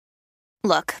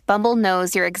Look, Bumble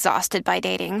knows you're exhausted by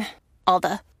dating. All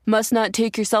the must not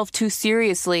take yourself too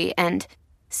seriously and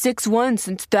 6'1"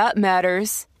 since that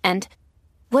matters. And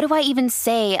what do I even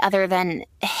say other than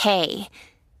hey?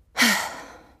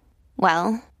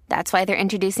 Well, that's why they're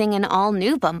introducing an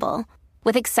all-new Bumble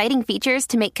with exciting features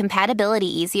to make compatibility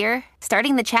easier,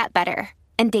 starting the chat better,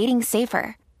 and dating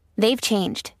safer. They've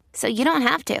changed, so you don't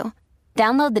have to.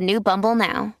 Download the new Bumble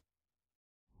now.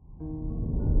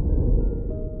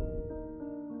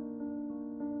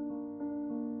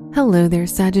 Hello there,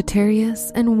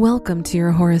 Sagittarius, and welcome to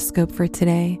your horoscope for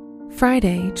today,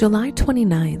 Friday, July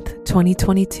 29th,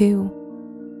 2022.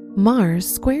 Mars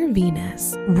square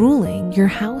Venus, ruling your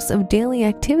house of daily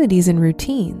activities and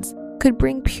routines, could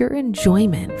bring pure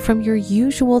enjoyment from your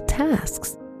usual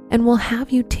tasks and will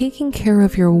have you taking care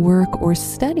of your work or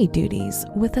study duties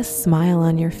with a smile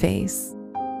on your face.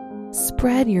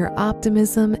 Spread your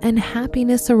optimism and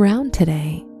happiness around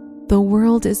today. The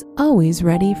world is always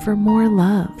ready for more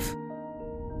love.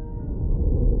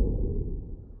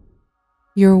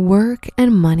 Your work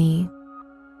and money.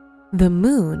 The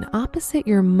moon opposite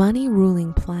your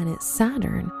money-ruling planet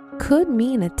Saturn could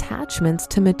mean attachments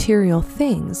to material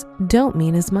things don't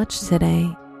mean as much today.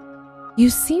 You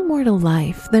see more to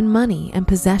life than money and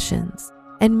possessions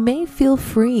and may feel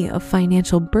free of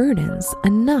financial burdens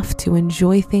enough to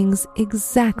enjoy things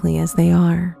exactly as they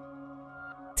are.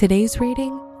 Today's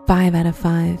rating, 5 out of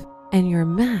 5, and your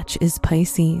match is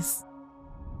Pisces.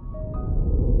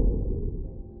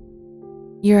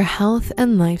 Your health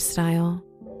and lifestyle.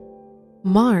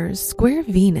 Mars square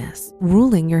Venus,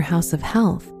 ruling your house of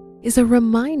health, is a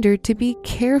reminder to be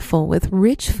careful with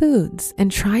rich foods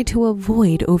and try to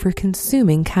avoid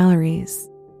over-consuming calories.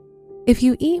 If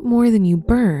you eat more than you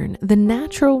burn, the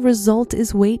natural result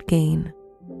is weight gain.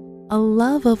 A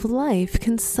love of life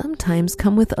can sometimes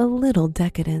come with a little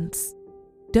decadence.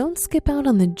 Don't skip out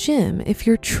on the gym if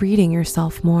you're treating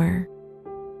yourself more.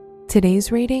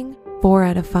 Today's rating, 4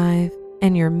 out of 5,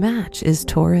 and your match is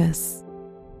Taurus.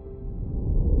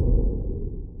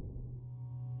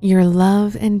 Your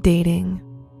love and dating.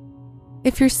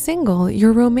 If you're single,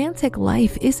 your romantic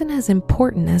life isn't as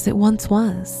important as it once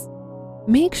was.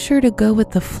 Make sure to go with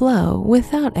the flow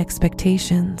without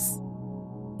expectations.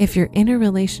 If you're in a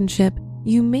relationship,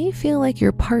 you may feel like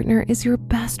your partner is your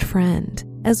best friend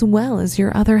as well as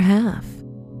your other half.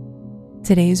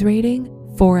 Today's rating,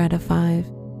 4 out of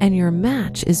 5, and your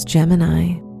match is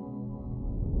Gemini.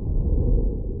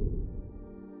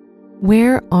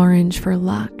 Wear orange for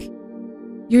luck.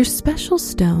 Your special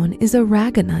stone is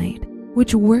aragonite,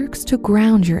 which works to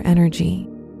ground your energy.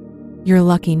 Your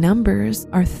lucky numbers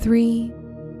are 3,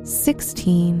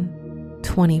 16,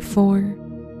 24,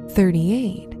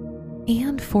 38,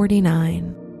 and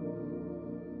 49.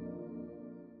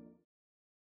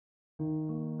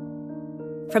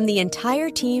 From the entire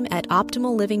team at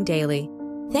Optimal Living Daily,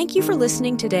 thank you for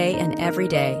listening today and every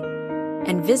day.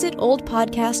 And visit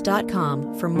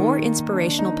oldpodcast.com for more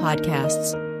inspirational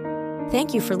podcasts.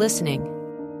 Thank you for listening.